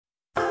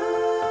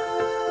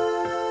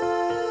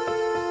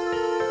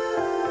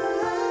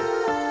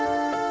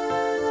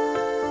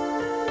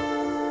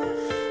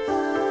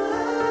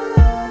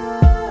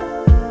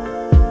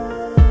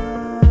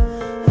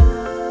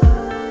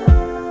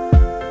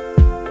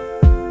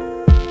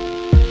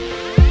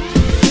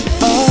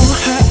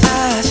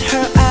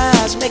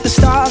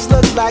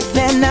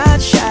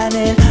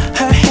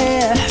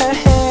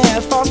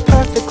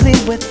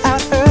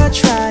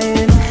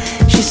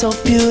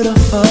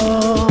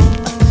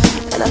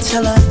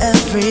tell her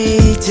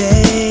every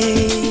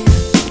day.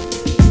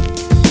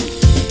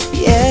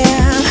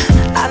 Yeah,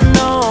 I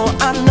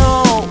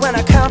know, when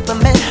I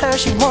compliment her,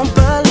 she won't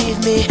believe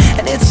me.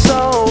 And it's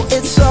so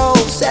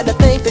sad to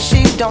think that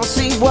she don't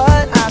see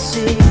what I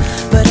see.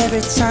 But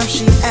every time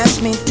she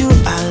asks me, do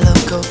I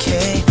look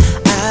okay,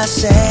 I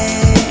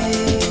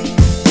say,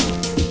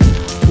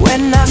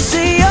 when I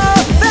see your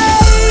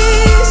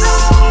face,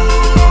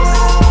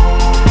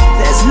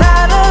 there's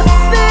not a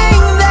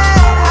thing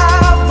that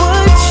I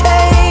would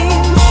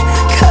change.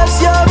 'Cause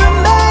you're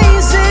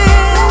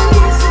amazing,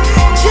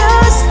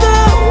 just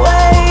the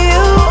way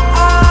you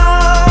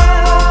are.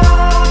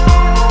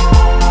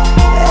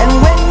 And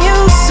when you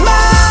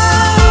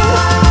smile,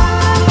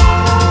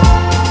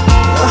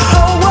 the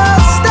whole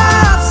world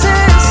stops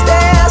and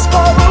stares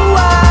for a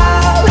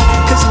while.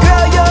 'Cause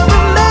girl, you're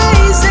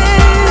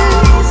amazing,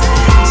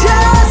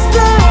 just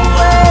the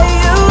way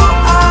you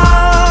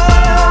are.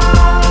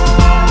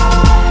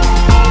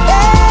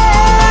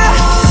 Yeah.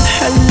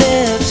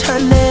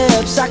 Her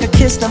lips, I could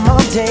kiss them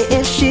all day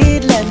if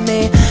she'd let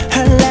me.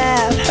 Her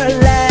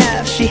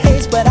laugh, she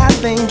hates but I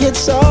think it's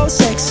so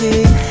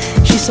sexy.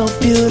 She's so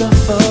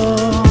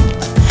beautiful,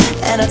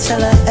 and I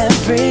tell her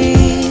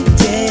every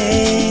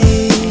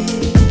day.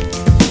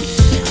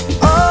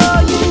 Oh,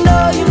 you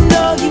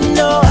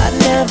know, I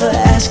never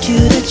ask you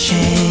to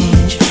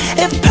change.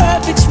 If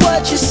perfect's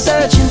what you're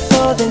searching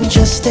for, then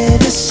just stay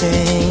the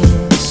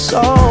same.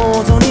 So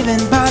don't even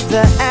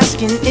bother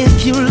asking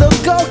if you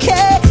look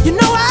okay. You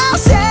know I'll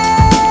say,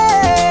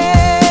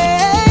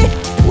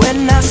 when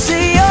I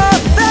see your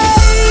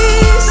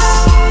face,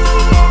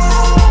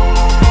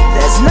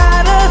 there's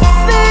not a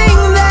thing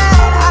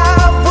that I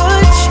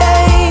would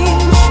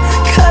change.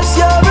 'Cause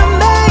you're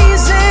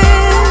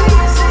amazing,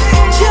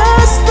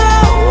 just the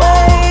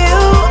way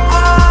you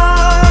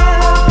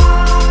are.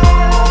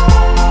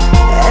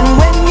 And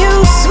when you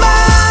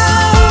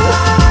smile,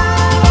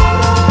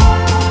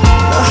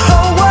 the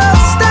whole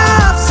world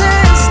stops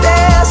and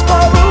stares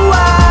for a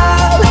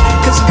while.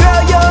 'Cause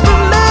girl, you're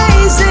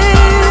amazing,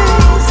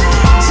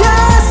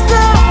 just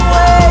the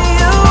way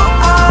you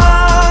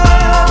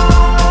are.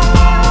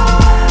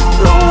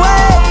 The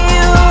way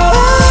you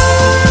are,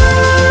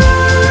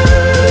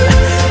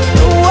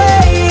 the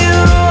way you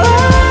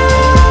are.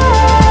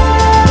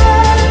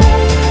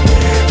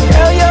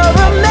 Girl, you're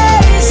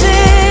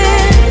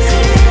amazing,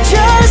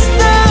 just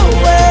the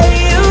way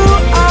you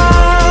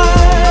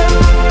are.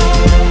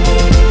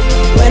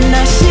 When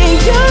I see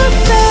your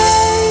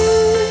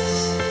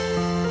face,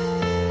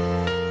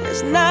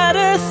 there's not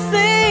a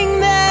thing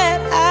that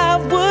I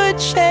would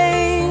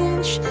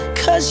change.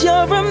 'Cause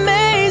you're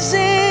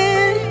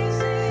amazing,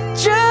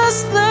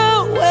 just the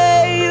way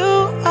you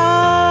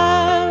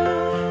are.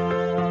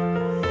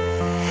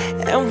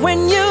 And when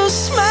you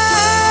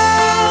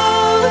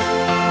smile,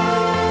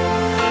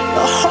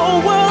 the whole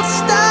world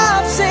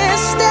stops and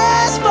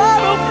stares for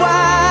a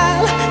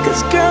while.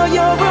 'Cause girl,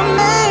 you're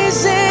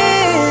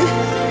amazing,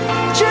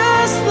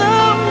 just the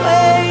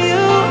way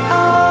you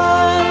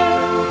are.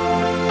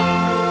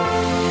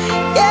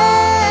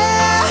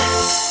 Yeah.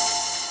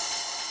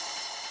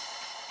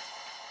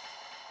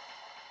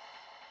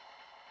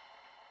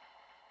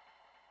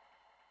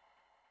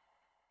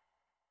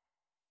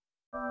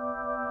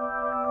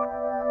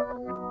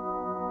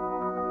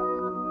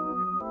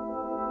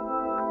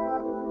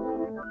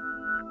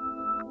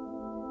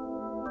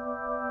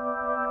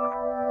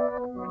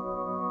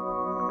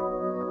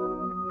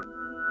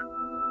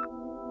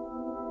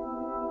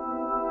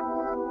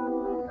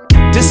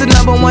 This is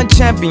 #1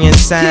 champion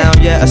sound.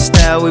 Yeah,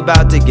 Estelle, we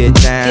about to get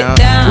down.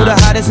 Who the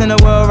hottest in the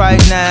world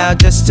right now?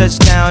 Just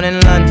touched down in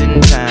London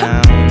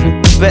town.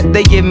 Bet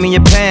they give me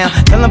a pound.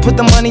 Tell them put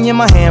the money in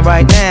my hand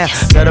right now.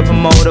 Set up a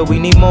motor, we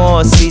need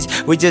more seats.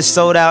 We just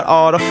sold out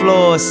all the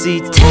floor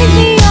seats. Take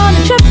me on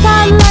a trip,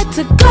 I'd like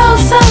to go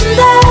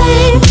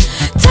someday.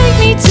 Take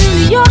me to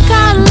New York,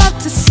 I'd love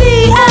to see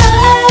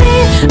LA.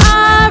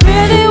 I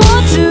really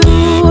want to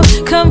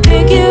come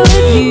pick you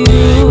with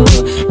you.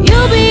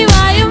 You'll be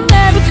my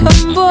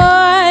American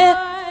boy.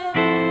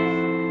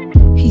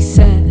 He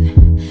said,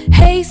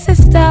 hey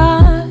sister,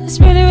 it's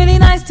really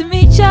nice to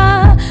meet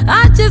ya.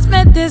 I just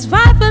met this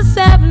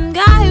 5'7"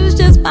 guy who's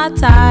just my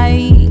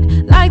type.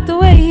 Like the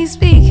way he's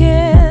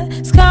speaking,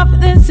 his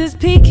confidence is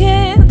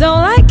peaking.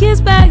 Don't like his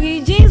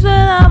baggy jeans,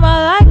 but I'ma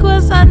like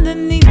what's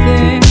underneath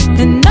it.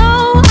 And no,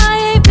 I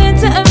ain't been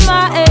to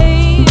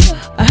MIA.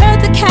 I heard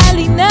the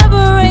Cali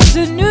never rains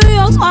and New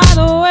York's wide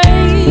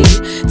awake.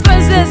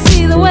 First let's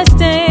see the West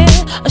End,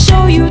 I'll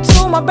show you to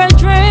my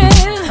bedroom.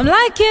 I'm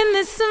liking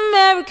this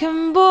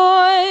American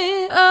boy,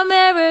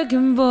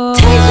 American boy.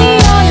 Take me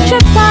on a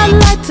trip, I'd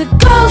like to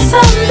go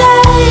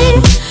someday.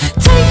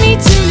 Take me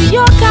to New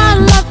York, I'd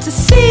love to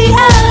see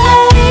LA.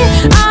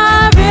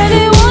 I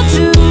really want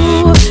to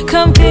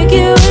come pick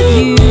you with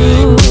you.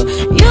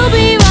 You'll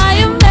be my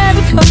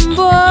American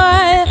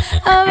boy,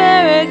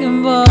 American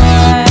boy.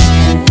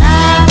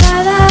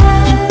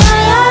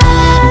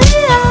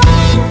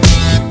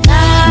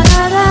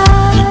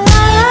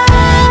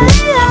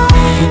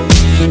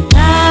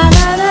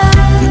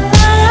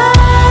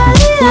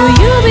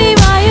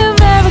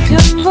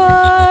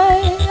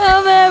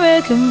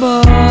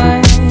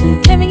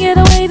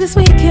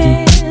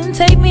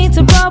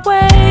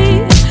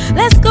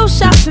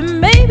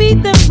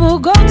 eat, then we'll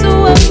go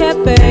to a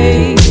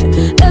cafe.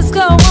 Let's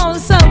go on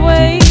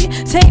subway,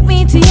 take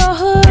me to your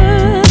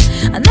hood.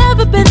 I've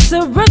never been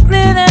to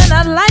Brooklyn and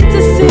I'd like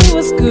to see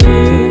what's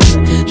good.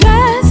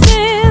 Dressed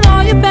in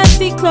all your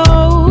fancy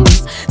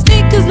clothes,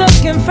 sneakers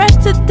looking fresh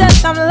to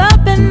death. I'm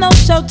loving no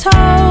show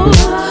toes.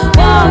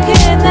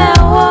 Walking that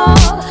wall,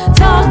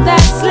 talk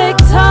that slick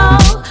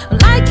talk. I'm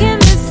liking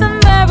this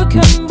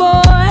American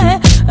boy,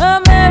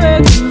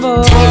 American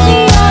boy. Take me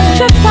on a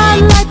trip,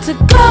 I'd like to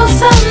go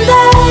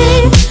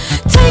someday.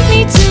 Take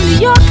me to New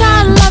York,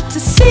 I'd love to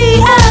see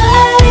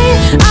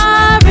LA.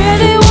 I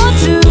really want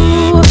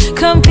to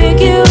come pick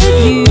you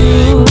with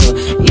you.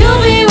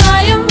 You'll be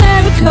my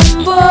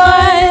American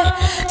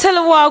boy. Tell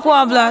him walk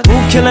one block. Who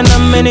killing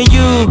them in the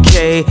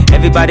UK?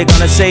 Everybody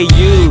gonna say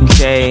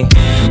UK.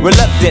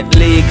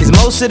 Reluctantly, cause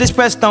most of this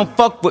press don't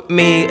fuck with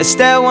me.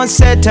 Estelle once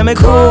said, tell me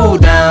cool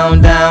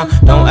down, down.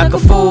 Don't act a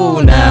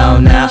fool now,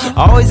 now.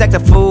 Always act a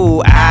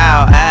fool,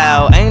 ow,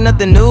 ow. Ain't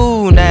nothing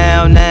new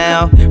now,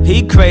 now.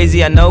 He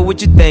crazy, I know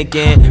what you're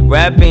thinking.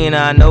 Rapping,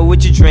 I know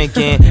what you're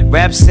drinking.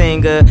 Rap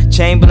singer,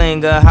 chain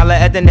blinger. Holla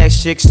at the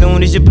next chick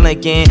soon as you're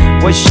blinking.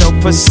 What's your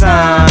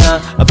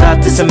persona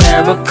about this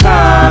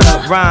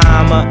Americana?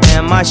 Rhymer,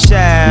 am I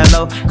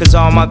shallow? Cause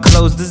all my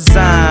clothes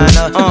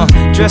designer.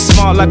 Dress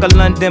smart like a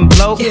London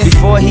bloke.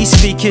 Before he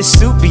speak, his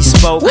suit be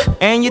spoke.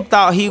 And you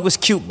thought he was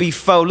cute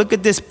before. Look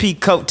at this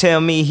peacoat, tell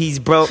me he's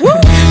broke.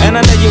 And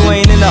I know you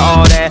ain't into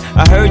all that.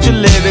 I heard your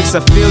lyrics, I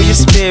feel your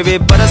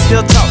spirit, but I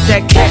still talk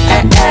that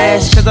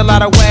cash. Cause a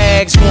lot of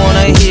wags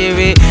wanna hear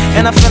it.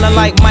 And I'm feeling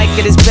like Mike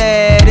at his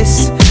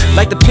baddest,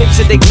 like the pips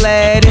at they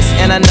gladdest.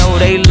 And I know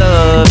they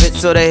love it,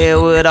 so they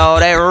hell with all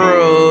that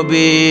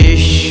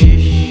rubbish.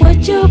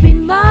 Would you be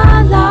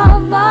my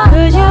lover?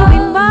 Could you be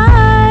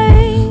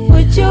mine?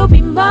 Would you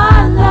be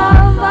my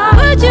lover?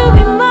 Would you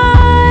be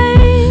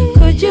mine?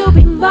 Could you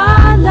be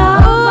my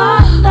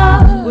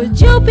lover? Would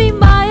you be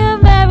my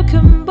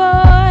American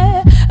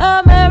boy?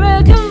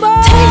 American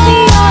boy. Take me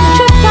on a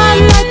trip,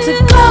 I'd like to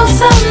go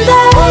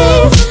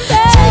someday.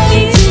 Take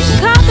me to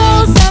Chicago,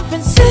 San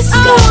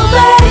Francisco,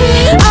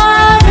 babe.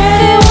 I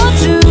really want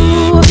to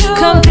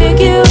come pick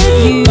you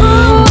with you.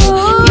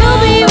 You'll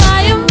be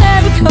my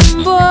American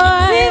boy.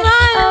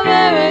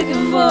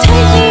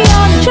 Take me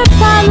on a trip,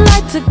 I'd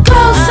like to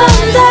go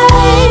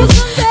someday.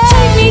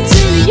 Take me to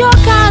New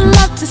York, I'd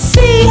love to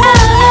see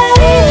LA.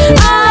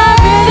 I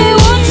really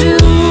want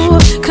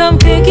to come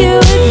pick you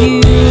with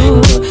you.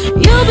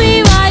 You'll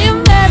be my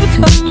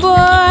American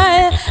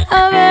boy,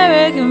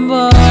 American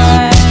boy.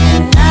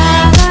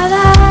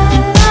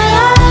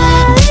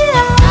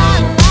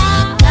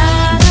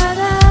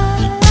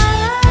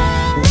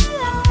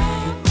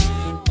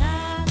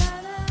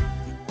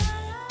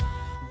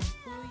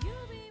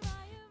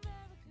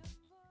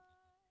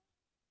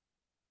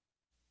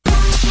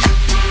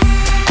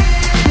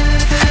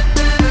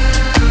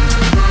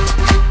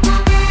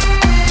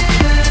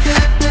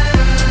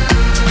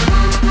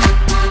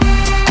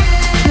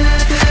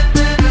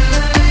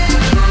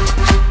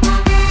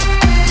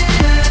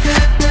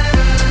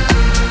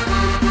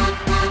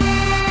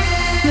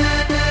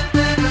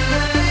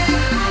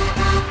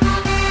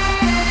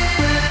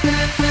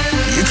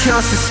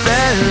 Cast a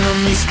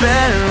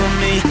spell on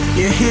me.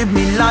 You hit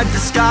me like the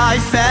sky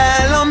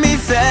fell on me,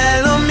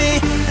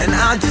 and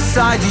I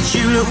decided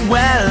you look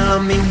well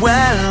on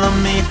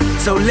me.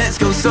 So let's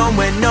go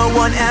somewhere no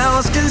one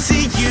else can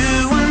see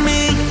you and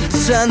me.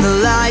 Turn the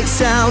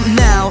lights out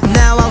now,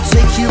 I'll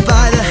take you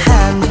by the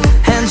hand.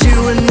 Hand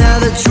you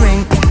another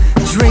drink,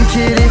 drink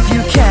it if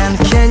you can.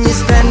 Can you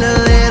spend a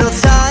little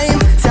time?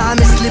 Time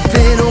is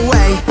slipping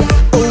away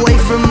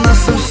from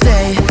us, so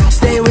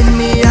stay with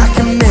me. I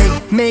can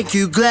make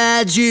you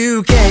glad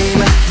you came.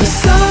 The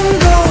sun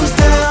goes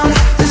down,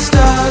 the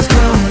stars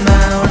come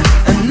out,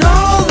 and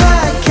all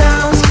that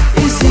counts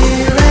is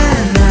here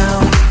and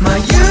now. My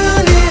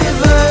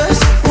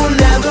universe will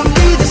never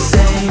be the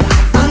same.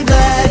 I'm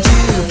glad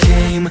you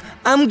came,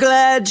 I'm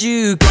glad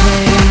you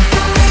came.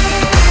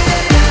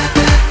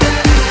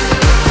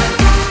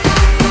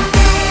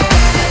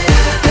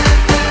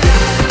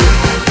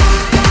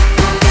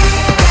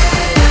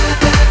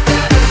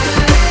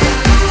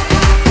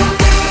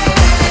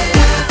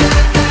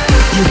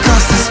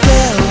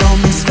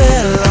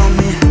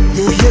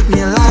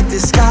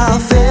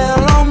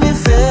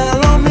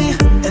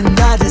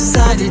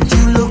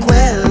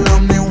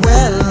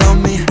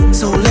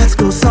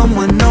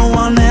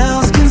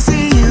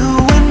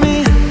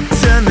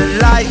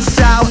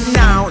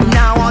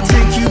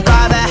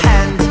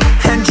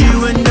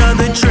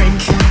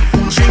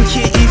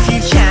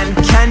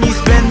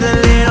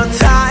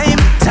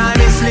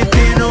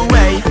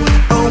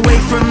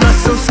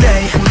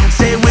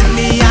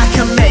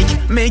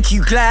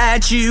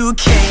 Glad you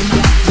came.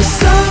 The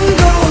sun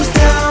goes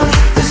down,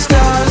 the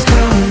stars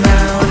come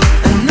out,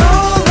 and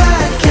all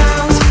that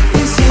counts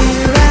is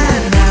here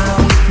and now.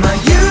 My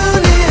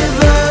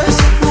universe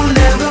will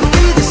never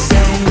be the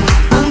same.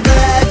 I'm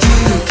glad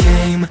you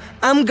came,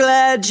 I'm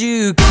glad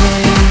you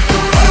came.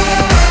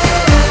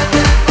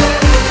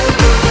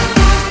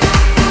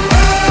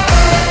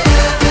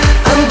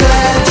 I'm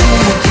glad you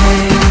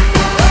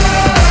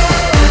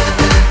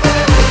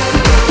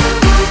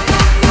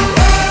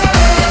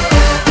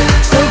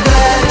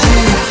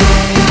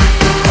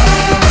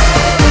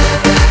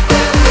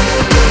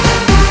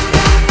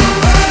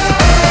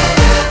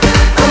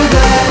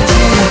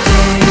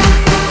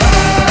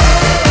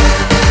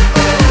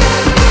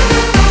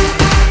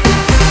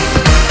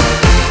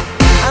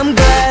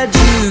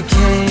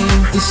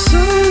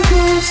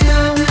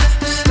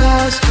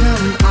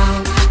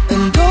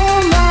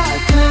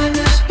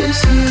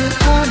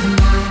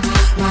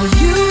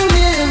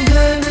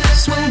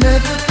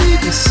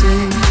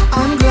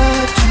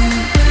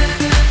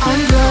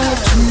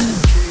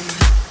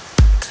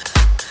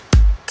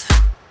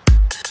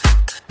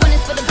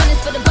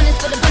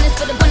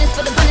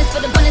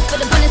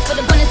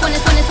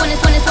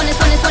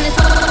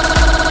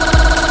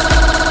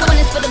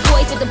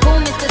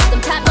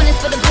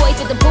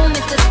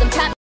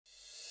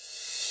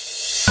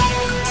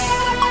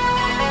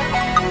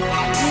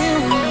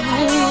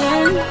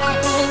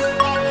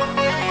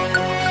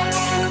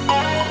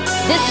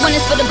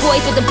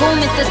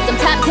system.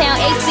 Top down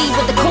AC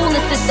with the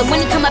cooling system. When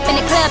he come up in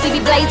the club, he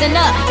be blazing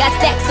up. Got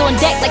stacks on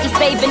deck like he's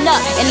saving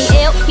up. And he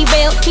ill, he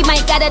real, he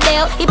might got a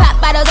deal. He pop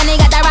bottles and he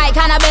got the right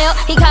kind of bill.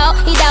 He cold,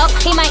 he dope,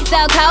 he might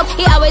sell coke.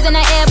 He always in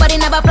the air, but he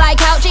never fly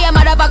couch. He a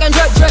motherfucking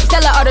drip drip,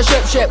 seller or the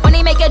strip. When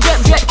he make a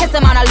drip drip, kiss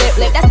him on a lip.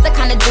 That's the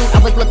kind of dude I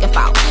was looking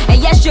for.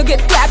 And yes, you'll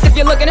get slapped if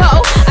you're looking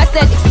hoe. I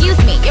said, excuse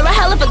me, you're a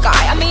hell of a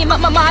guy. I mean, my,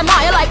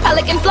 you're like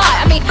pelican fly.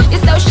 I mean,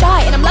 you're so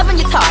shy and I'm loving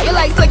your tie. You're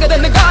like slicker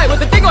than the guy with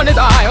the thing on his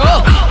eye.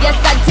 Oh, yes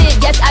I did.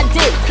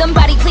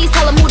 Somebody please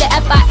tell him who the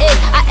F I is.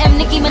 I am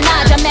Nicki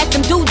Minaj, I'm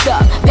acting dudes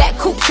up. Back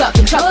coops up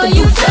and truck the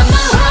dudes up. My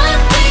heart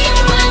beat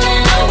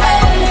running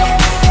away,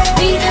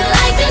 beating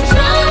like a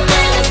drum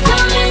and it's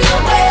coming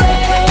your way.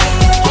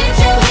 Can't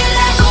you hear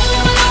that boom,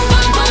 boom,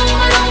 boom, boom,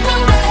 boom,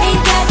 boom, boom? He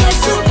got that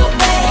super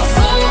bass.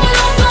 Boom,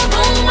 boom, boom,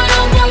 boom,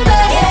 boom, boom,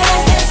 boom. Yeah,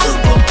 that's that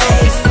super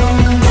bass.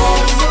 Boom, boom,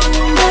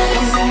 boom, boom,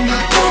 boom, boom,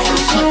 boom,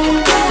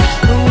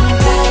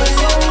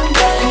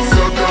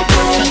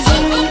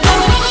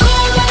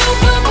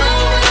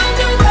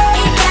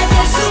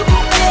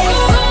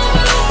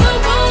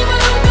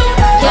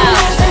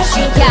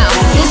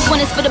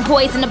 for the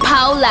boys in the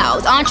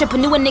polos,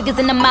 entrepreneur niggas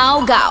in the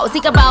mogos. He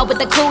can roll with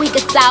the cool, he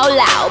can so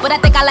loud. But I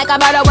think I like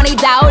him better when he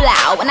down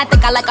loud. And I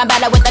think I like him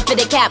better with the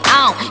fitted cap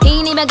on. He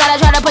ain't even gotta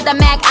try to put the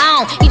Mac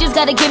on. He just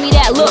gotta give me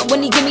that look.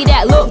 When he give me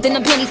that look, then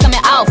the penny's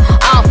coming off.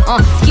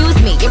 Excuse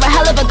me, you're a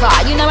hell of a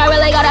guy. You know I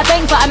really got a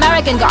thing for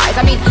American guys.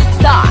 I mean,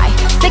 sigh,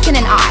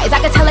 sickening eyes.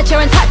 I can tell that you're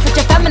in touch with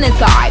your feminine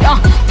side.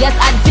 Yes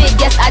I did.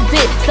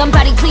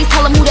 Somebody please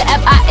tell him who the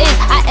F I is.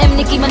 I am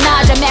Nicki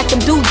Minaj, I'm acting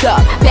dudes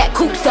up. Back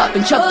coops up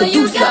and chuck the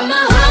deuce up.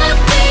 My heart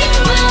beat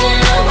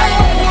running away,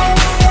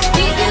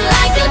 beating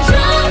like a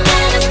drum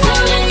and it's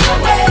coming your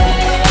way.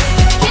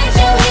 Can't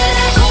you hear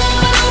that boom,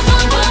 boom,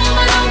 boom, boom,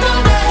 boom,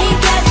 boom, boom? He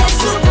got that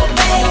super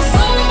bass.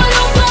 Boom,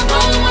 boom, boom,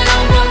 boom,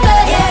 boom, boom,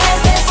 boom. Yeah,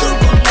 that's that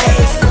super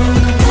bass.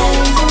 Boom, boom,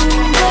 boom,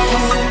 boom,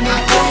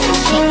 boom,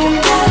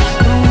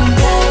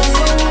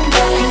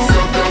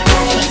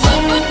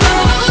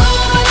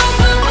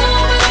 boom,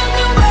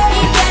 boom,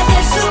 he got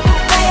that super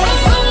bass.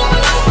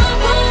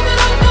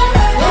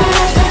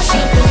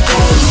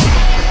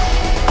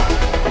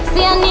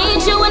 See, I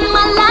need you in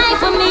my life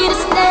for me to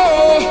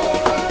stay.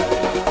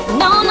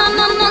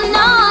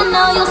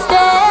 No, you'll stay.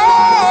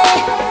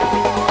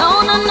 No,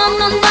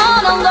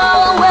 don't go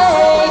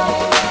away.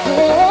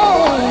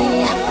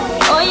 Hey.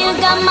 Oh, you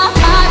got my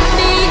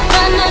heartbeat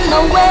running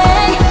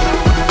away.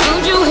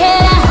 Don't you hear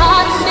that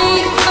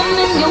heartbeat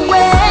coming your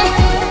way?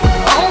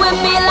 Oh, it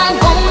be like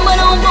boom,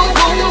 ba-dum, boom,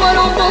 boom,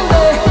 ba-dum, boom,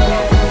 boom.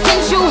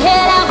 Can't you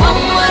hear that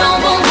boom, ba-dum,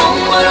 boom, boom,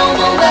 ba-dum,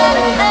 boom, boom?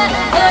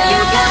 Oh, you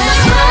got my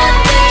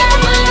heartbeat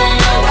running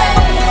away,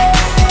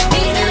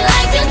 beating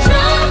like a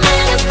drum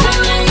and it's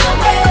coming your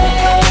way.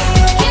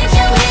 Can't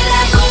you hear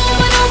that boom,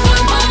 ba-dum,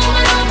 boom, boom,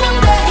 ba-dum, boom,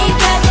 boom? He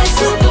got that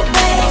super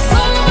bass.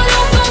 Boom,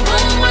 ba-dum, boom,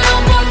 boom,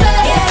 ba-dum, boom, boom.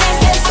 Yeah, that's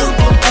that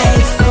super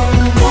bass. Boom,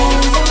 boom,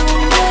 boom,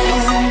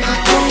 boom,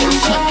 boom,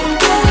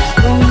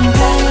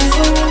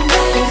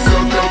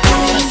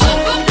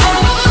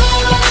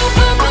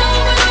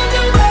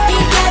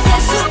 he got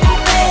that super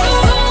bass.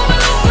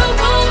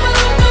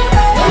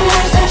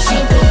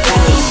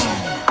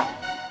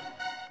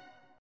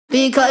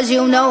 Because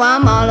you know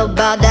I'm all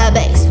about that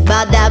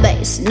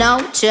bass,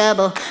 no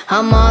trouble.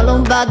 I'm all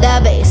about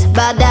that bass,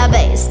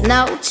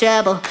 no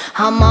trouble.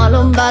 I'm all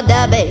about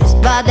that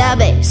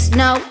bass,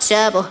 no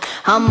trouble.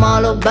 I'm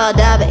all about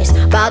that bass,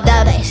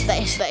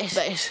 bass.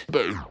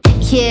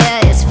 Yeah,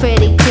 it's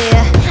pretty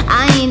clear,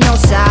 I ain't no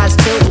size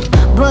 2,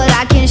 but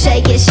I can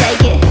shake it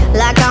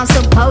like I'm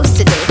supposed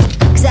to do.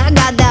 Cause I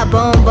got that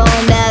boom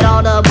boom that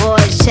all the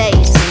boys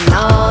chase, and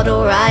all the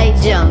right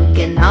junk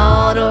in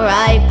all the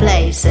right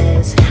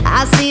places.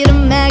 I see the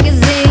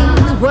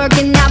magazines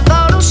working out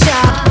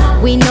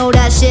Photoshop. We know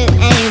that shit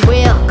ain't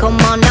real, come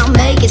on now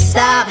make it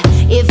stop.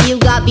 If you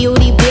got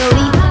beauty,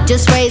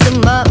 just raise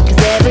them up. Cause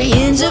every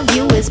inch of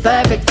you is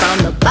perfect from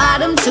the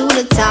bottom to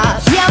the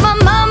top. Yeah, my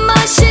mama,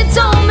 she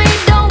told me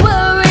don't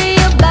worry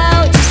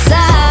about your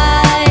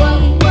size.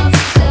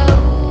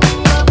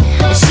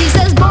 She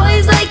says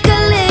boys like a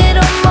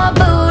little more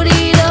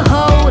booty to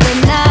hold at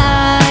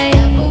night.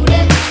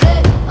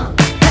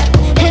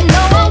 And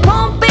no, I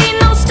won't be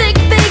no stick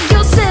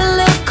figure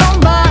silicone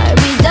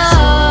Barbie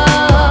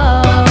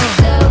doll.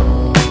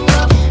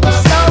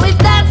 So if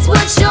that's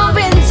what you're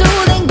into,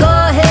 then go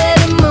ahead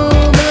and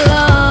move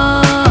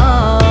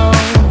along.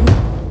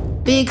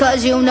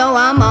 Because you know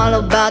I'm all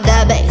about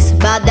that bass,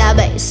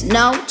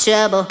 no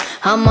trouble.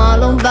 I'm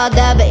all about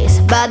that bass,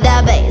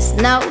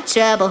 no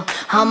trouble.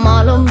 I'm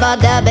all about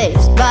that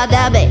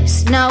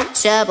bass, no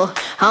trouble.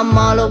 I'm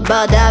all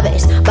about that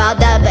bass,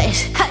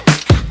 Hey,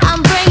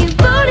 I'm bringing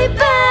booty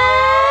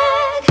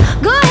back.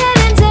 Go ahead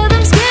and tell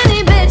them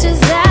skinny bitches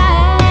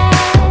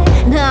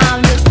that. No,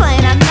 I'm just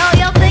playing, I know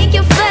y'all think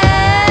you're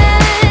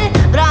fat,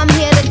 but I'm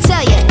here to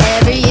tell you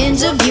every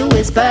inch of you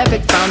is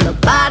perfect from the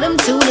bottom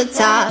to the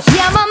top.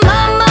 Yeah, my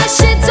mama,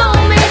 she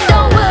told me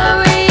don't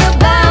worry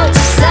about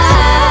your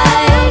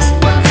size.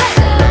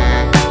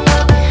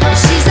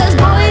 She says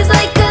boys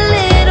like a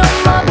little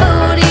more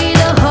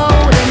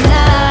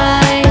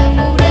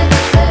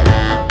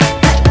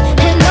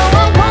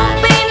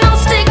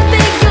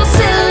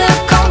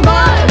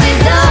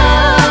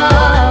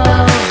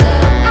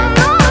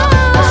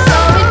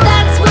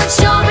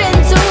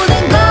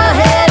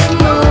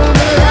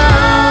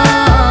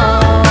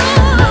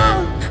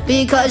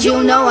Because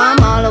you know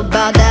I'm all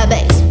about that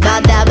bass,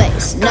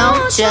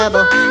 no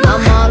trouble.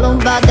 I'm all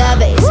about that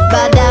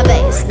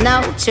bass,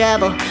 no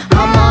trouble.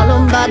 I'm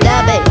all about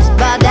that bass,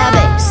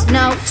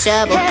 no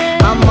trouble.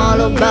 I'm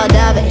all about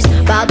that bass,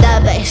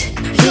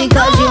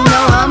 because you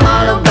know I'm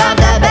all about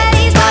that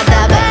bass,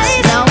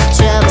 no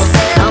trouble.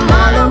 I'm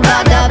all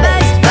about that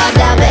bass,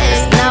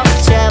 no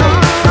trouble.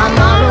 I'm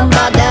all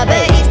about that bass,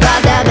 no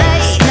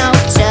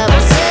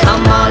trouble.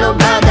 I'm all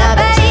about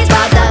that bass,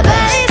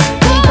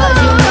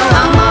 because you know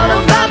I'm all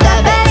about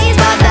that bass,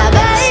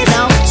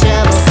 no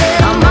trouble.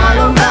 I'm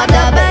all about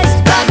that bass, no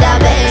trouble. I'm all about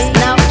that bass,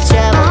 no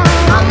trouble.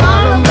 I'm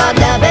all about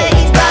that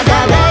bass,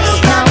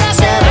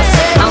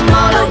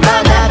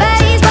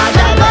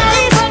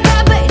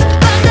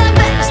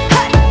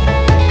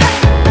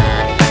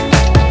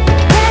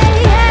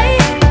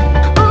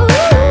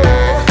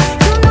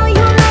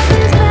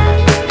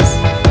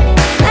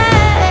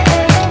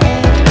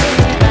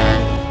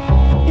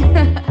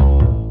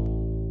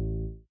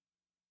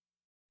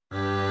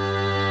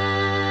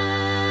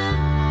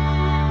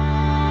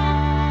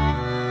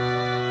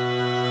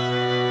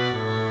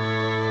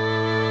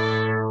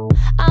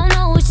 I don't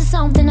know, it's just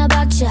something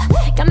about you.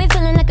 Got me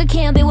feeling like I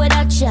can't be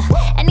without you.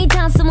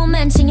 Anytime someone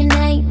mention your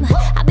name,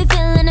 I be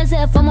feeling as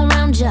if I'm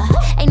around you.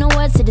 Ain't no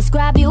words to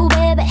describe you,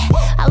 baby.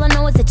 All I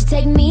know is that you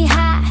take me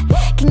high.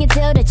 Can you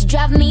tell that you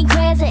drive me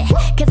crazy?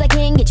 Cause I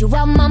can't get you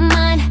out my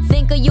mind.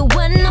 Think of you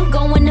when I'm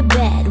going to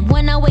bed.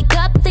 When I wake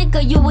up, think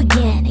of you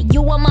again.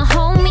 You are my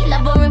homie,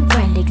 lover and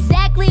friend.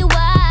 Exactly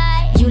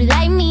why you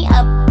light me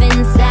up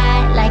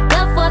inside like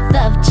the 4th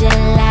of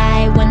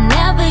July.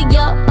 Whenever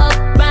you're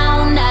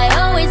around, I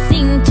always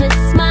seem to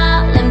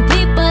smile. And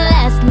people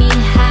ask me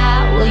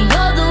how. Well,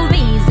 you're the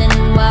reason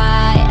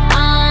why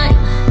I'm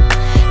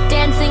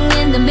dancing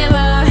in the mirror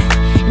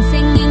and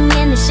singing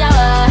in the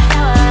shower.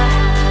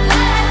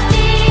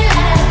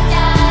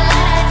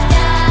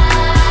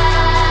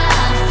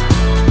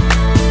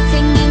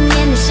 Singing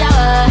in the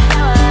shower.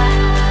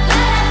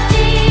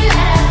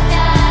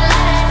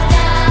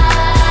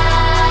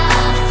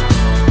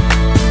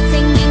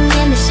 Singing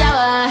in the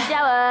shower.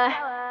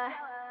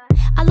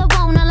 All I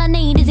want, all I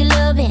need is your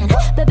loving.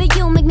 Baby,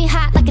 you make me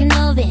hot like an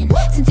oven.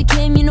 Since you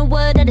came, you know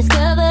what I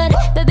discovered.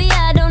 Baby,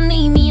 I don't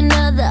need me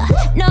another.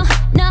 No,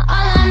 no,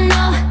 all I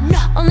know,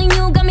 only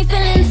you got me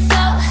feeling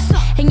so.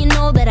 And you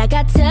know that I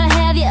got to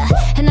have you,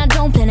 and I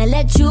don't plan to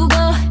let you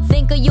go.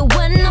 Think of you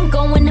when I'm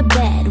going to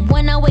bed.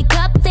 When I wake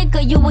up, think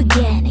of you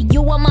again.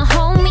 You are my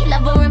homie,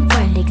 lover and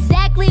friend.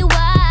 Exactly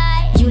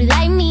why you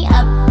light me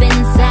up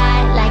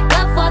inside like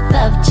the 4th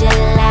of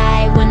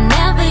July.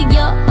 Whenever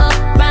you're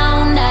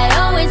around, I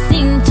always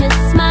seem to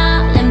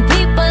smile. And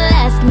people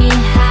ask me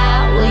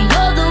how. Well,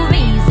 you're the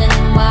reason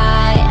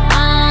why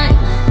I'm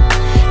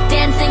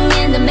dancing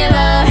in the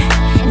mirror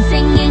and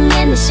singing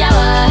in the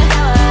shower.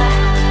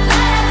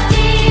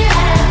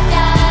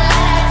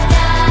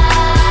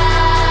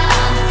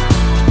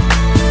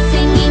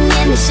 Singing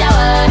in the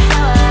shower.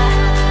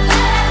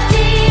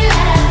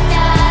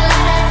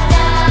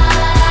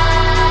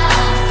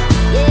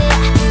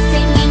 Yeah,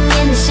 singing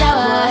in the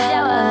shower.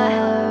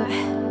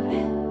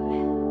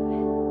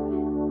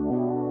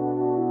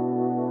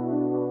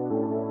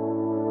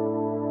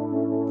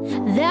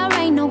 There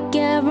ain't no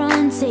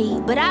guarantee,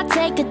 but I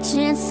take a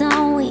chance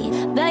on we.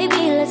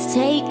 Baby, let's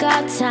take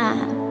our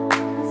time.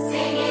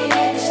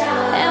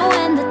 And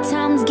when the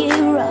times get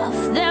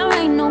rough, there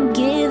ain't no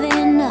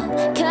giving up,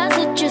 cause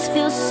it just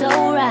feels so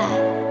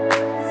right.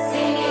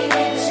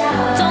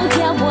 Don't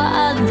care what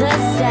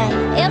others say,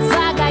 if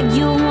I got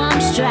you, I'm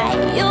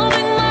straight. You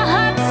bring my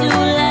heart to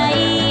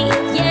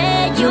life,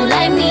 yeah. You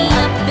light me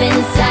up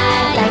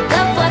inside like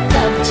the 4th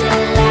of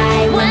July.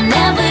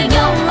 Whenever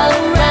you're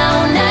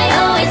around, I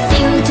always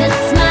seem to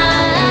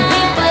smile. And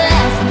people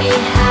ask me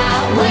how.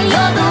 Well,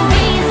 you're the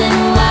reason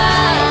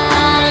why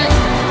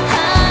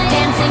I'm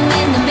dancing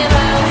in the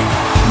mirror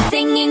and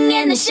singing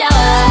in the shower.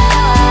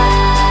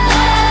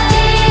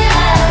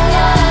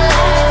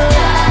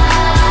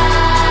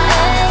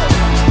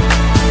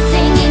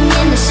 Singing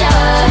in the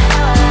shower.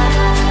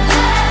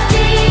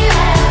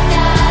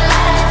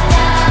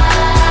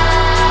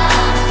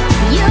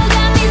 You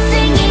got me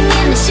singing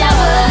in the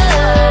shower.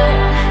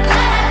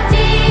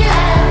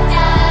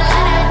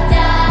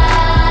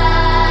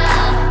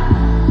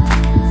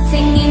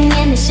 Singing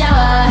in the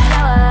shower.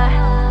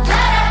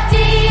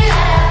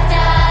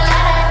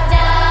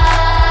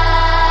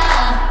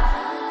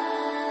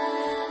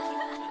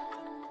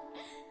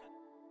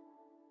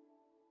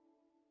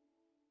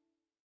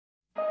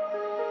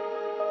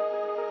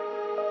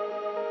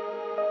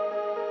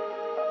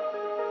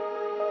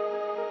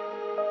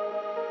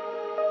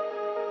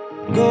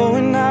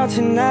 Going out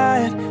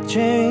tonight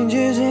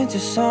changes into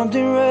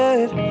something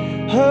red.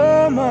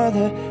 Her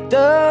mother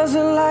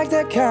doesn't like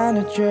that kind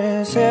of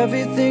dress.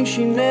 Everything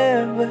she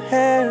never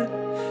had,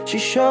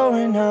 she's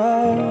showing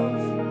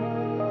off.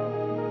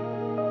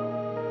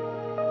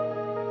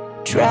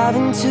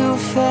 Driving too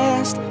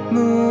fast,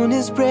 moon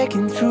is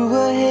breaking through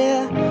her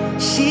hair.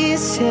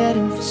 She's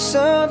heading for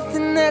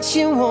something that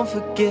she won't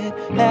forget.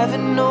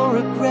 Having no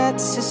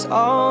regrets is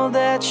all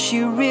that she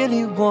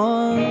really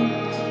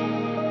wants.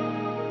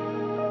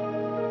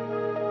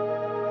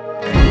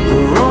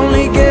 We're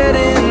only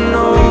getting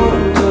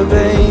older,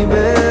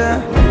 baby,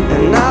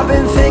 and I've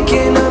been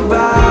thinking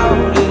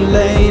about it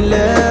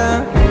lately.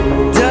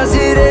 Does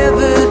it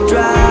ever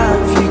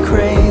drive you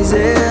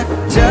crazy?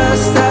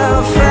 Just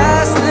how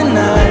fast the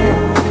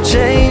night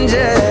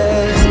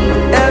changes.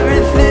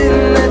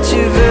 Everything that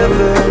you've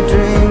ever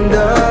dreamed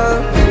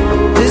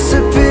of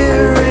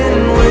disappearing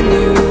when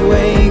you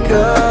wake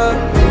up.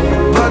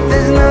 But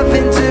there's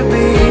nothing to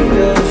be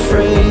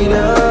afraid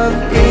of.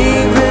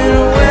 Even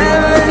when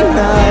the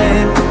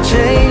night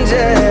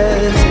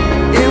changes,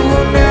 it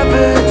will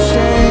never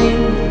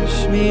change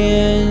me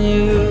and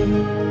you.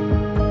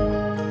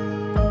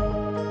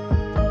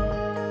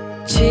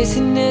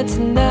 Chasing it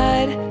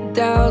tonight,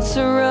 doubts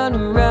are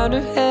running round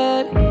her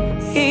head.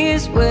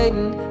 He's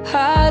waiting,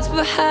 hides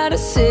behind a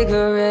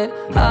cigarette.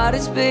 Heart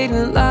is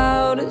beating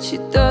loud and she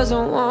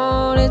doesn't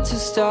want it to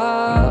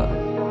stop.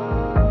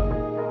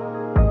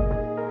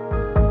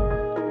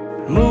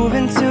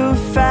 Moving too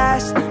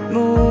fast,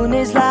 moon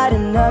is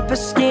lighting up her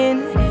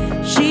skin.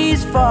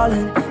 She's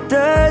falling,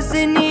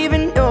 doesn't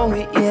even know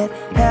it yet.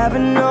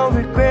 Having no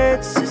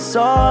regrets is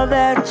all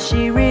that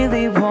she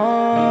really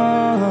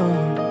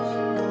wants.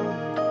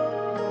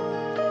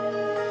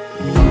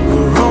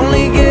 We're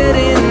only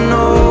getting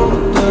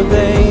older,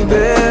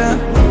 baby,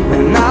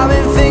 and I've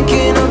been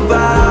thinking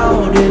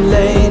about it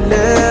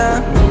lately.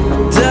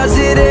 Does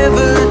it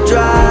ever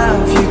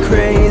drive you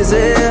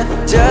crazy?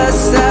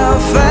 Just how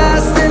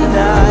fast the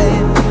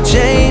night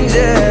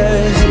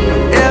changes.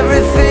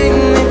 Everything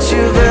that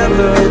you've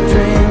ever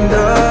dreamed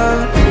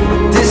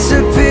of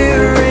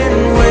disappearing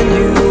when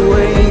you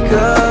wake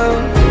up.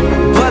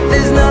 But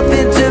there's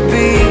nothing to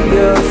be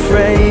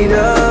afraid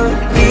of.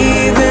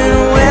 Even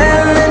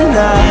when the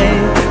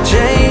night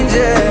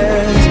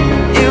changes,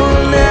 it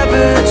will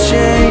never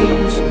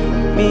change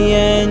me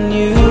and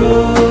you.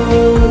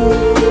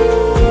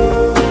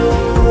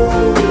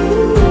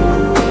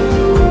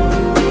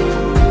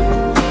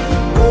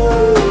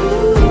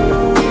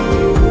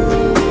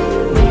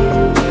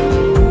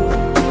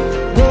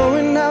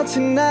 Going out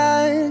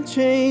tonight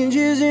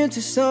changes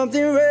into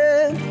something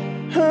red.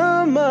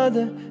 Her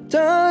mother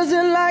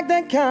doesn't like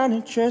that kind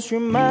of dress.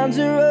 Reminds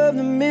her of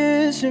the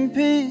missing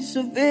piece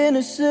of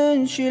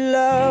innocence she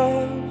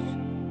lost.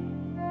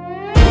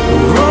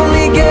 We're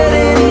only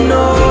getting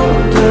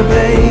older,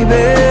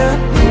 baby,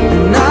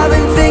 and I've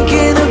been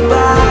thinking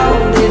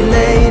about it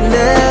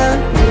lately.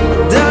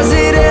 Does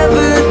it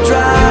ever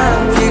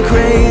drive you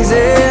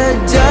crazy?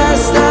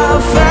 Just how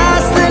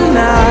fast the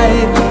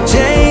night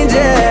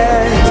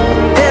changes.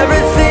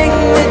 Everything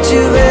that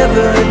you've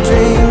ever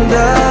dreamed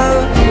of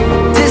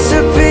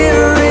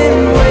disappearing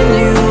when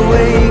you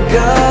wake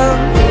up.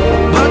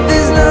 But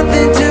there's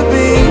nothing to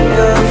be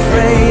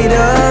afraid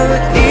of.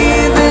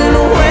 Even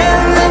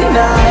when the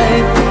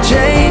night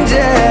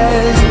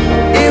changes,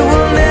 it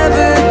will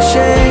never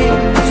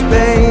change,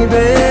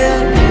 baby.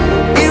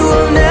 It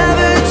will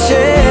never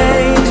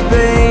change,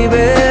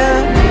 baby.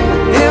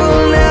 It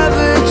will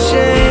never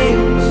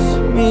change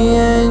me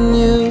and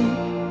you.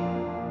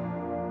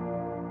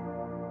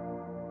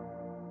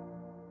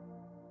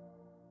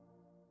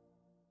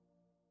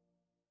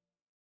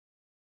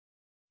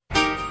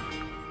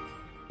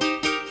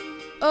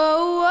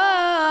 Oh,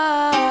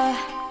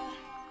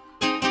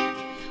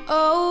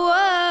 oh,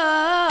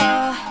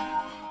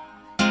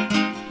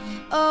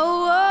 oh,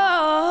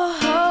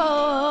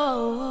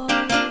 oh,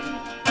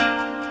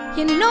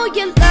 you know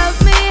you love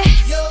me,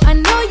 I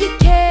know you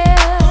care.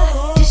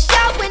 Just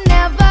shout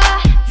whenever,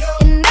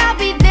 and I'll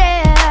be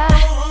there.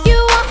 You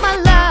want my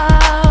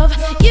love,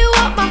 you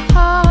want my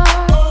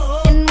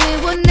heart, and we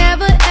will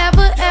never,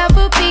 ever,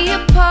 ever be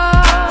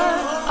apart.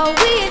 Are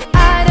we an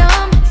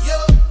item?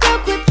 Girl,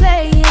 quit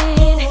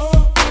playing.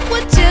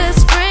 We're just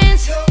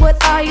friends, what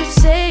are you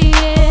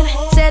saying?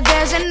 Said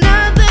there's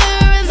another,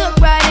 and look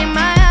right in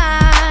my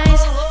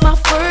eyes. My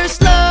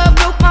first love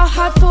broke my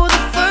heart for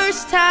the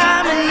first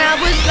time, and I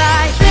was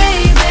like,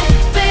 baby,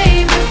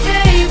 baby,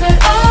 baby,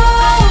 oh.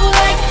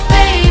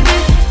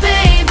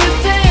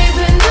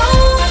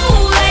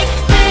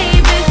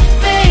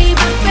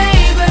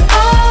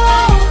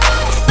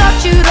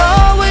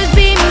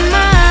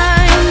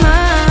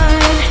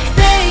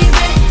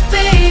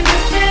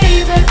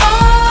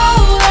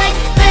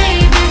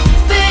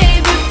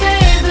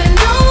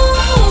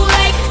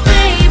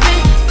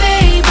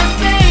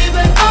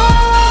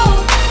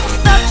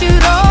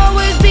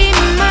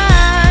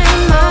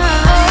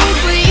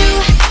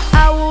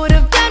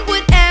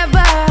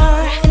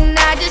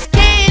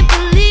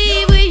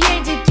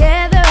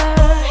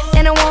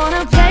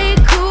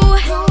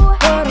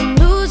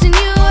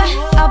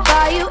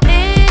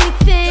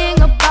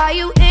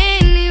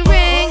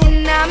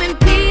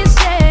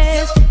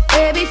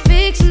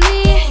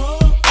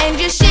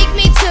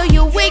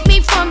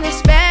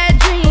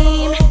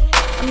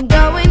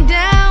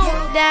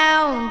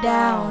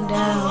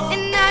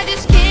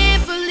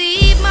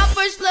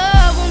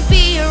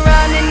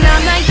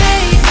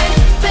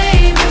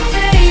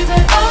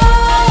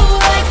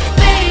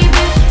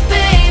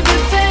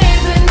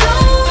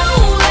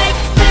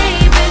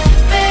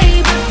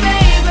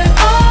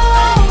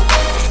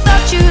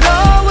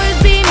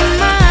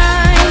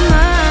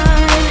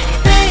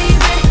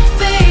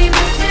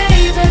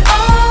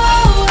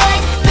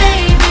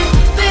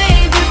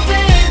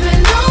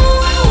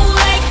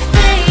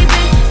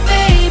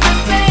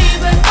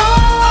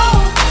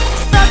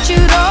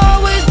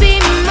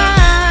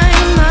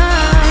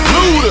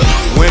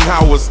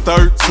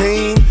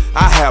 13,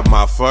 I had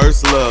my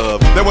first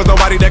love. There was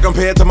nobody that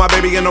compared to my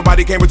baby, and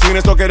nobody came between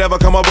us or could ever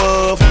come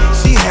above.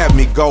 She had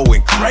me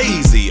going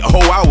crazy,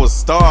 oh, I was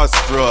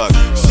starstruck.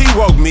 She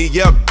woke me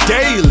up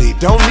daily,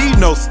 don't need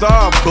no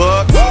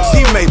Starbucks.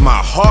 She made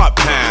my heart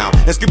pound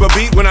and skip a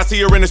beat when I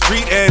see her in the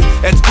street and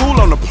at school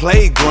on the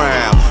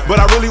playground. But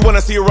I really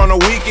wanna see her on the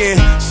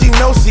weekend. She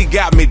knows she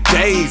got me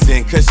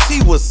dazing, cause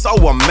she was so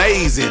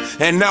amazing.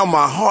 And now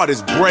my heart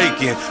is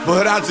breaking,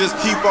 but I just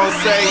keep on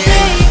saying,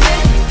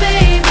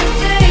 baby,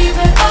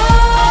 baby,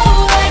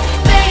 oh, like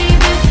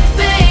baby,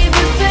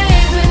 baby,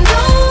 baby,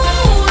 no,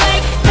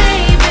 like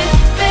baby,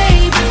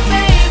 baby,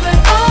 baby,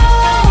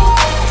 oh,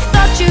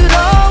 thought you'd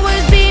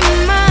always be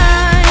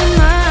mine,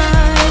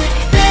 mine,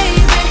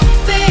 baby,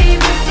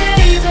 baby,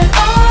 baby,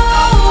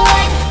 oh,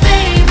 like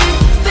baby,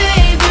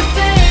 baby,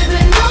 baby,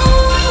 no,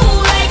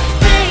 like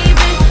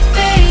baby,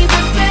 baby,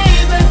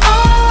 baby,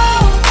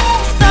 oh,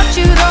 thought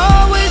you'd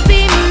always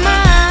be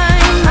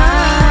mine,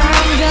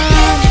 mine,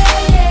 gone.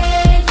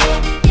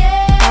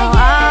 Now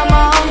I'm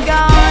all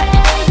gone.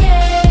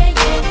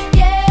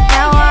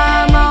 Now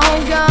I'm all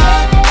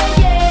gone.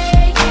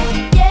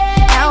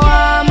 Now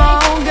I'm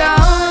all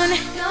gone.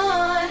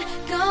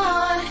 Gone,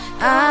 gone.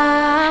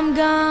 I'm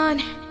gone.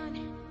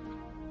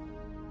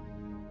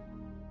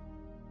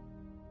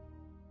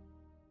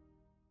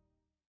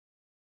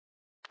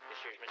 This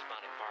year's Miss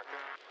Bonnie Parker.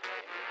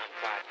 I'm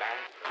Clyde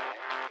Barrett.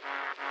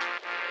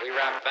 We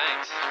rob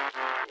banks.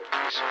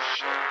 Piece of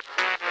shit.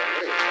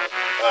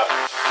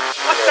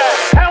 What the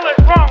hell is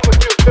wrong with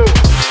you two?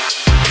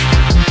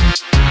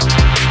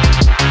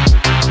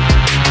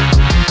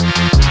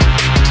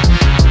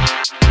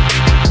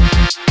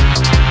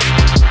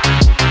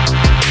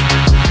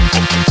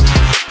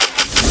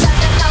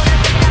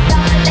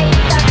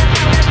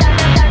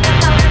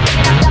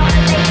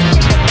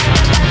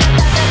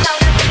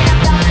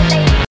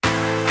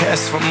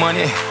 Ask for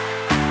money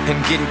and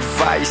get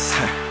advice.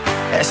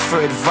 Ask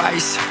for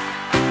advice,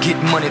 get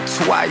money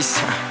twice.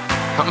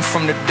 I'm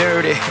from the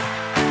dirty,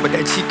 but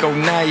that Chico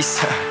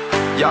nice.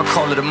 Y'all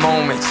call it a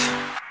moment,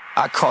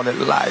 I call it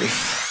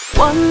life.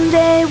 One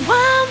day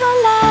while the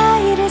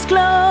light is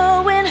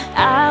glowing,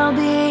 I'll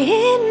be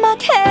in my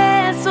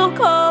castle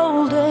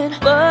golden.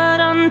 But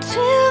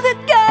until the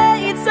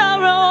gates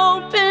are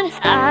open,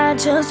 I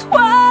just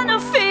wanna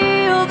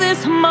feel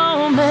this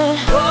moment.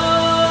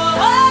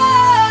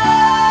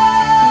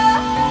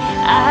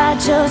 I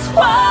just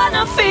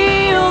wanna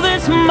feel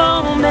this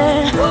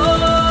moment.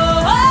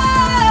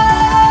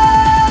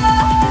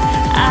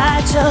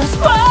 I just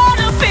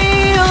wanna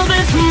feel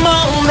this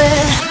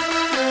moment.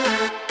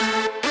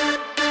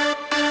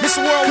 Miss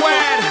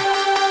Worldwide,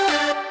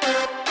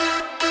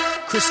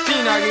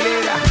 Christina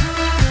Aguilera.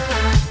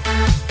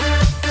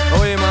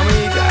 Oye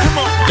mamita,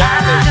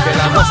 dale, que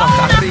la cosa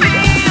está arriba.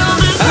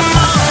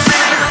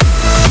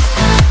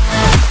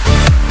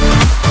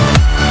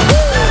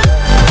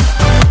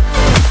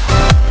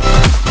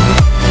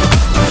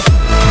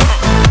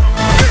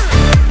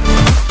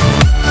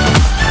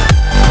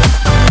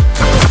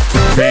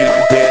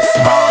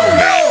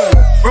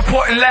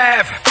 Reporting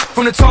live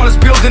from the tallest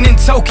building in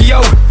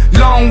Tokyo.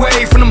 Long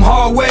way from them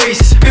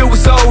hallways, filled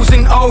with O's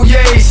and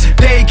O's.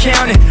 They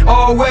counting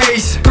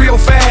always,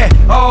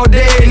 305 all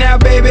day. Now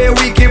baby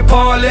we can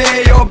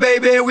parlay, oh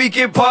baby we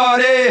can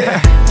party.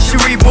 She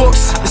read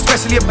books,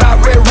 especially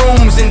about red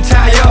rooms and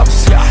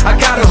tie-ups. I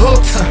got her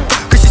hooked,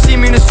 cause she see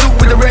me in a suit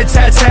with the red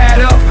tie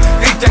tied up.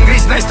 Ethan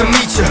Gris, nice to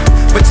meet you,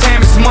 but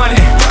time is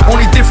money.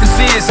 Only difference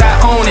is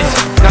I own it.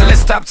 Now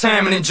let's stop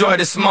time and enjoy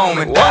this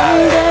moment. One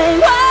day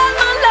while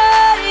the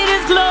light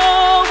is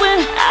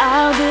glowing,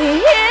 I'll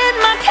be in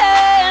my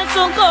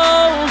castle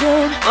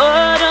golden.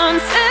 But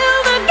until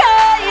the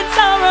gates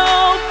are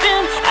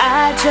open,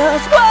 I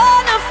just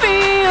wanna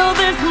feel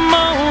this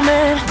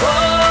moment.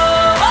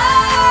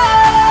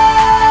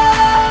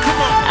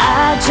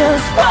 I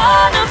just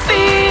wanna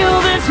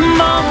feel this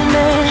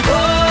moment.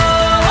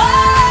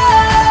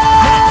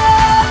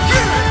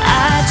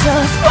 I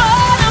just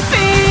wanna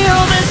feel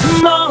this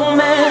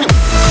moment.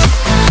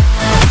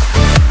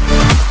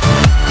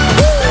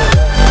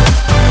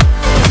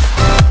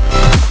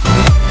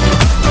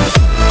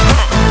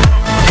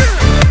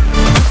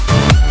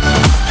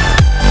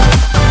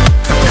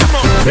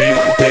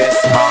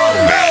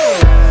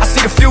 I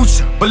see the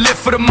future, but live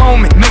for the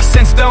moment. Makes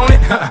sense, don't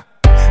it?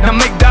 Now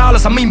make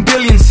dollars, I mean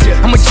billions.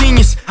 I'm a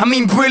genius, I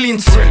mean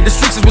brilliance. The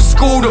streets is what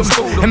schooled them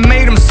and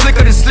made them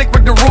slicker than Slick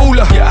Rick the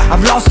ruler.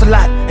 I've lost a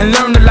lot and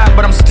learned a lot,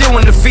 but I'm still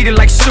undefeated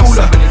like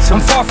Shooter.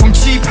 I'm far from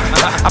cheap,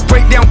 I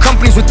break down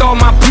companies with all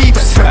my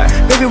peeps.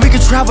 Baby, we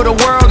can travel the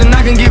world and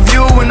I can give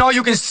you and all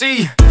you can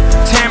see.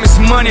 Time is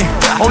money,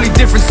 only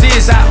difference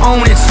is I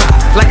own it.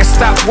 Like a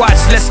stopwatch,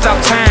 let's stop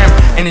time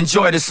and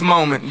enjoy this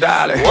moment,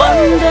 darling.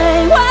 One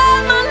day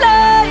while my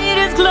light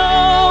is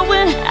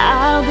glowing,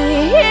 I'll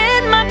be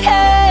in my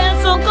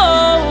castle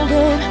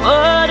golden.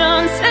 But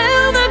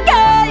until the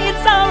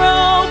gates are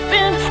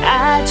open,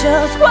 I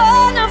just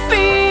wanna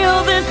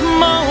feel this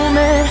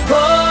moment.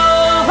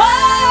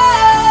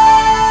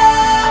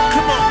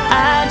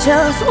 I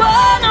just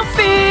wanna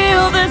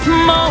feel this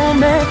moment.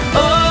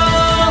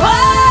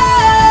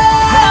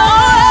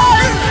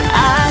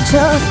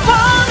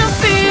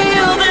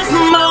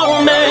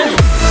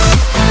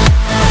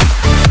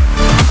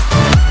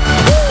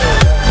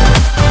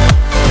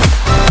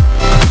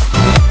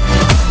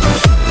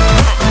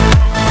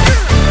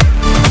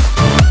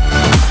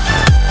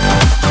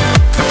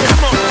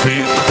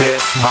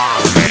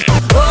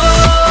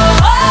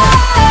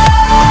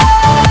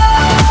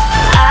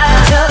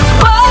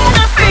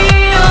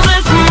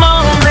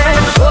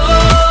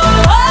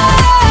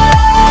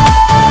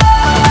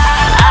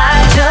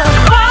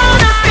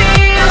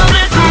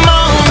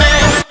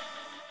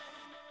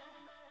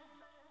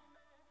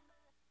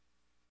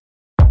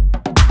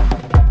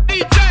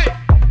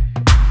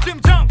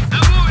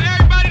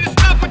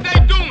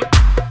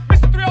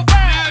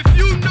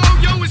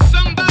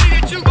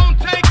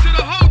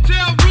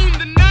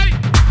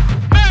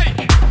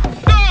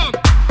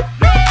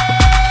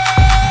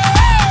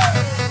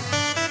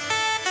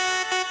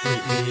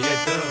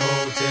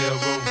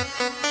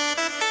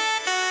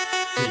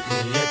 Meet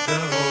me at the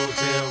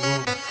hotel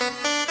room.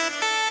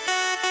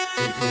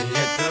 Meet me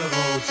at the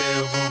hotel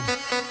room.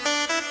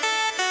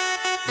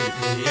 Meet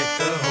me at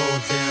the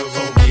hotel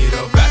room. Forget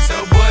about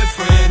your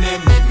boyfriend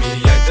and meet me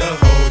at the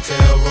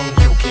hotel room.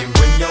 You can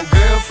bring your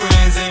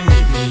girlfriends and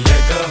meet me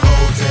at the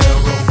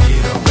hotel room.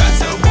 Forget about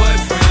your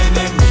boyfriend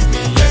and meet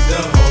me at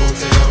the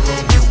hotel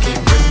room. You can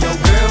bring your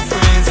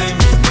girlfriends and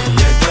meet me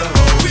at the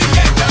hotel room. We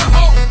at the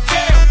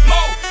hotel,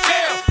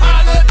 motel,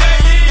 Holiday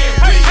Inn.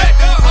 We at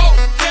the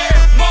hotel,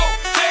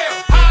 motel,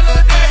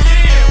 Holiday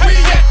Inn. We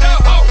at the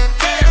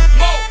hotel,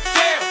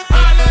 motel,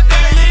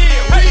 Holiday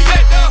Inn. We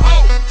at the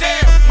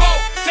hotel,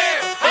 motel,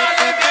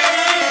 Holiday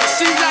Inn.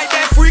 She like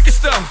that freaky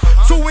stuff,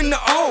 2 in the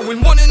O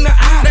and 1 in the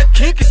I. That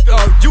kinky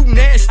stuff, you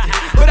nasty,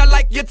 but I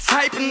like your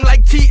type and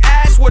like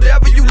T-ass,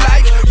 whatever you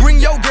like. Bring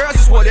your girls,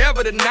 it's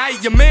whatever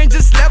tonight. Your man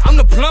just left, I'm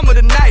the plumber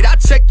tonight. I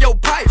check your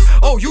pipes,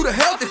 oh you the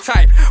healthy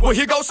type. Well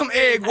here goes some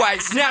egg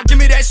whites. Now give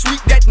me that sweet,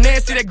 that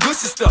nasty, that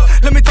gushy stuff.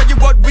 Let me tell you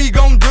what we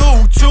gon'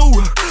 do.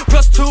 2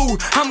 plus 2,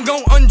 I'm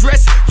gon'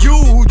 undress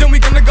you. Then we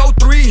gonna go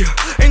 3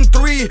 and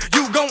 3,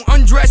 you gon'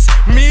 undress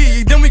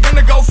me. Then we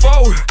gonna go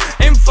 4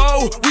 and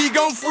 4, we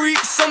gon' freak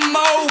some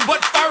more.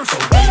 But first,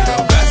 forget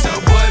about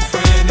your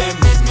boyfriend and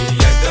meet me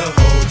at the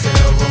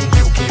hotel room.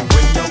 You can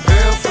bring your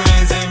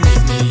girlfriends and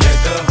meet me at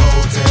the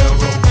hotel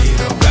room.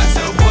 Forget about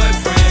your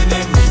boyfriend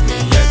and meet me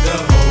at the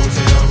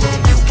hotel room.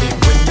 You can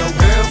bring your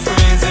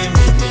girlfriends and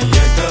meet me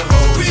at the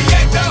hotel room. We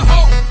at the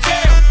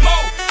hotel,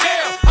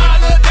 motel,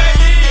 Holiday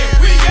Inn.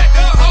 We at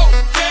the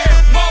hotel,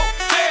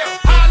 motel,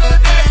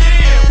 Holiday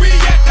Inn. We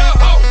at the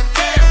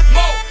hotel,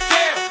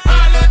 motel,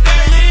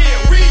 Holiday Inn.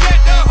 We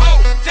at the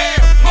hotel,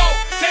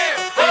 motel,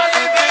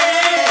 Holiday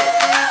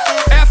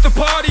Inn. After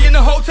party in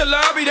the hotel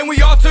lobby, then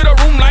we all to the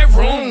room like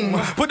room.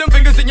 Put them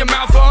fingers in your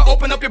mouth,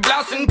 open up your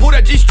blouse and pull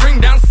that G-string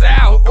down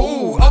south.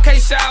 Ooh, okay,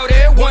 shout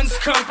it. 1's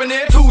company,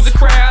 2's a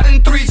crowd,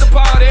 and 3's a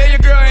party. Your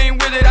girl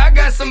ain't with it, I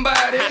got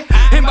somebody.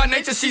 And by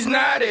nature, she's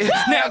naughty.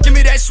 Now give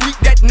me that sweet,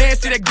 that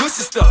nasty, that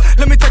gushy stuff.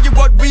 Let me tell you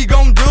what we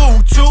gon'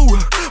 do. 2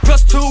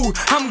 plus 2,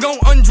 I'm gon'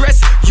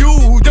 undress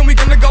you. Then we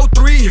gonna go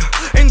 3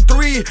 and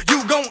 3,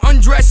 you gon'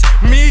 undress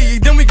me.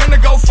 Then we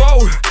gonna go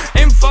 4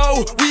 and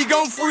 4, we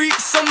gon' freak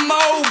some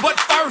more. But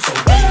first,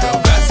 forget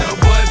about your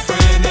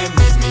boyfriend and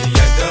meet me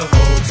at the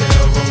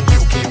hotel room.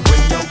 You can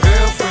bring your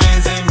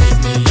girlfriends and meet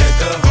me at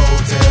the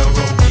hotel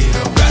room. Forget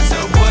about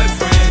your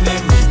boyfriend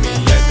and meet me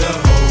at the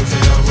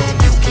hotel room.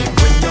 You can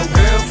bring your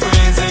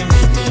girlfriends and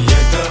meet me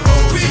at the hotel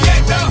room. We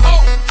at the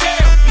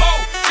hotel,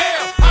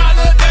 motel,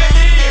 Holiday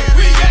Inn.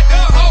 We at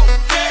the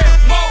hotel,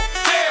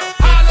 motel,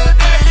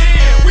 Holiday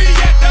Inn. We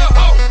at the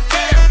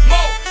hotel,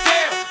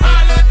 motel,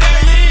 Holiday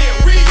Inn.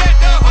 We at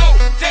the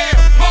hotel,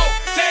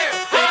 motel,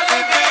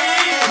 Holiday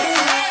Inn.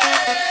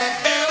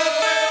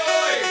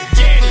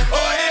 Jenny,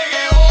 oye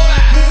que hola.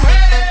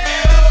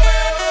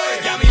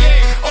 Yamile,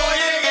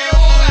 oye que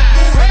hola.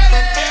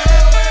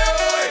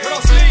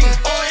 Roslyn,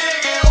 oye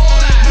que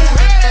hola.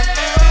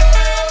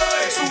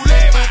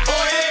 Zulema,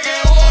 oye que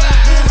hola.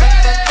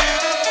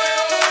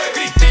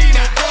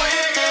 Cristina,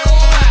 oye que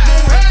hola.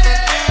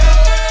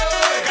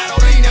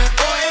 Carolina,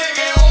 oye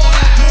que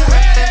hola.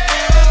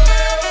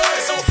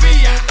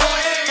 Sofía,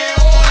 oye que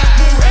hola.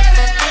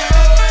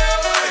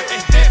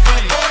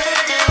 Stephanie, oye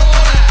que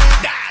hola.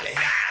 Dale.